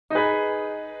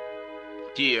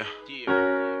Yeah.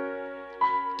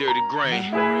 Dirty Grain.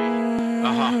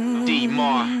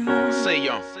 D-Mar. Say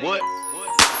yo, what?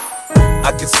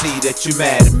 I can see that you're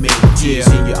mad at me. Tears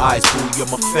in your eyes, boo, you're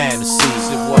my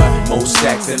fantasies. And what? More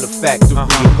stacks in the factory. I'm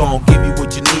gonna give you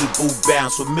what you need, boo,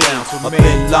 bounce with me. A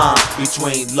thin line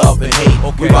between love and hate.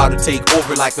 We about to take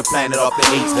over like the planet off the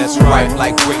apes. That's right,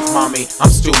 like grapes, mommy, I'm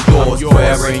still yours.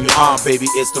 Forever in your arm, baby,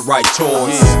 it's the right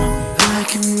choice. I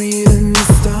can read in the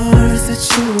stars that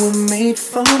you were made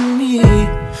for me.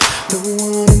 The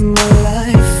one in my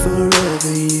life,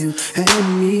 forever you and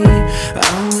me.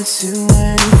 I would do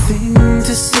anything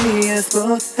to see us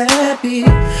both happy.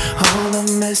 All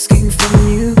I'm asking from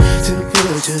you to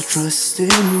put your trust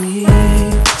in me.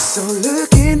 So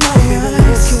look in my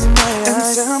eyes and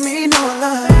tell me no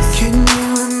lies. Can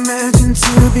you imagine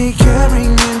to be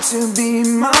caring and to be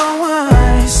my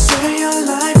wife? Share your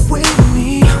life with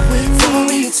me for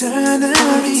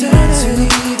eternity. To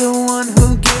be the one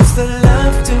who gives the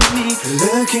love to me.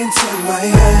 Look into my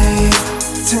eyes,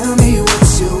 tell me what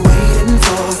you're waiting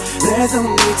for. There's no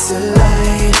need to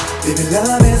lie, baby,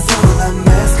 love is all I'm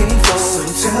asking for. So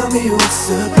tell me what's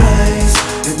the price,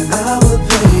 and then I will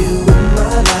pay you in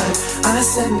my life. I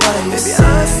stand by your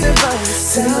side,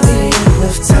 till the end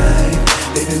of time.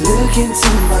 Baby, look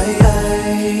into my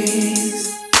eyes.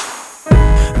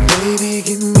 Baby,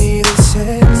 give me the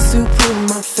chance to put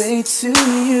my fate to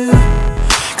you.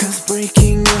 Cause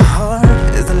breaking your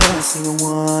heart is the last thing I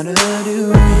wanna do.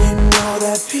 You know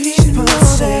that people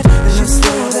said that you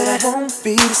swear that I won't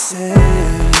be the same.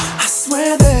 I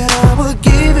swear that I will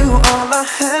give you all I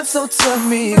have, so tell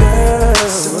me, girl.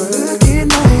 So look in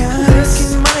my eyes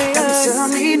and tell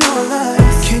me no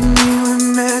lies. Can you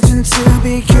imagine to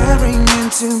be caring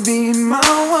and to be my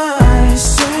wife?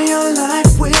 Share your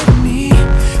life with me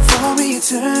for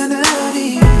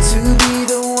eternity. To be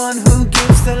the one who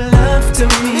gives the love to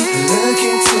me. Look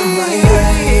into my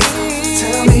eyes,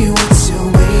 tell me what you're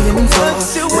waiting for.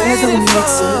 There's no need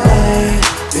to lie,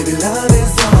 baby, love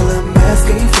is all I'm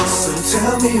asking for. So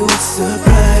tell me what's the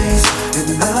price, and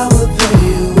then I will pay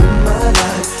you in my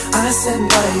life. I stand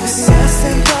by your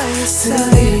side, till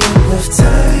the end of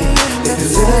time. Baby,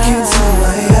 look into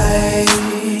my eyes,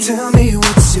 tell me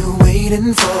what you're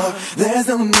waiting for. There's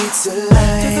no need to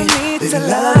lie, baby,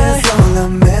 love is all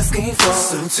I'm asking for.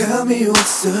 So tell me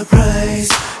what's the price,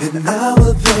 and then I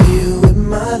will pay you in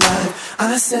my life.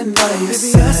 I stand by your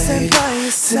side,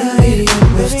 till the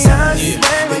end of time.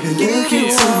 Baby, look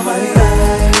into my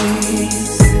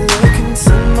eyes, look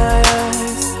into my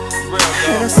eyes,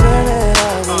 and I swear that I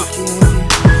will give you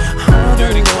all the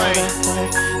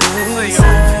love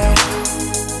inside.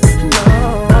 No,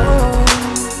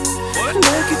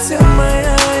 look into my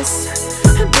eyes,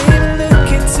 baby, look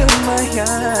into my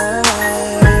eyes.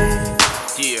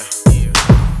 Yeah.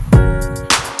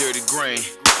 Dirty Grain.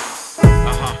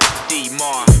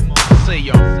 D-Mar. Say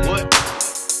yo, what?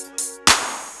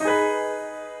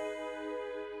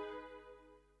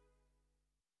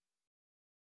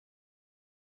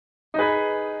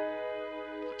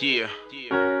 Yeah.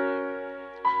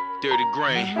 Dirty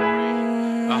Grain.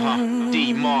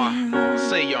 D-Mar.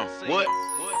 Say yo, what?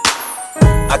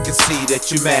 I can see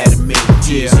that you're mad at me.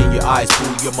 Tears in your eyes,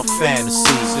 boo, you're my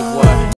fantasies. And what?